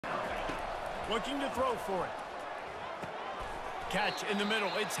Looking to throw for it. Catch in the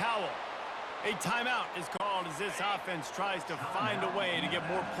middle. It's Howell. A timeout is called as this offense tries to find a way to get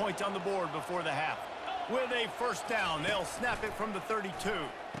more points on the board before the half. With a first down, they'll snap it from the 32.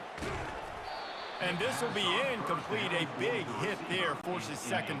 And this will be incomplete. A big hit there forces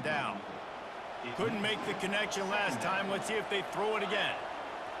second down. Couldn't make the connection last time. Let's see if they throw it again.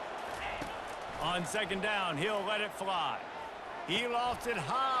 On second down, he'll let it fly. He lofts it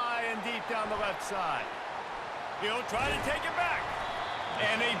high and deep down the left side. He'll try to take it back.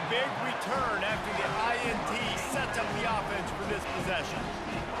 And a big return after the INT sets up the offense for this possession.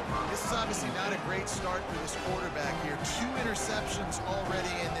 This is obviously not a great start for this quarterback here. 2 interceptions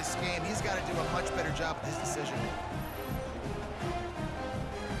already in this game. He's got to do a much better job with his decision.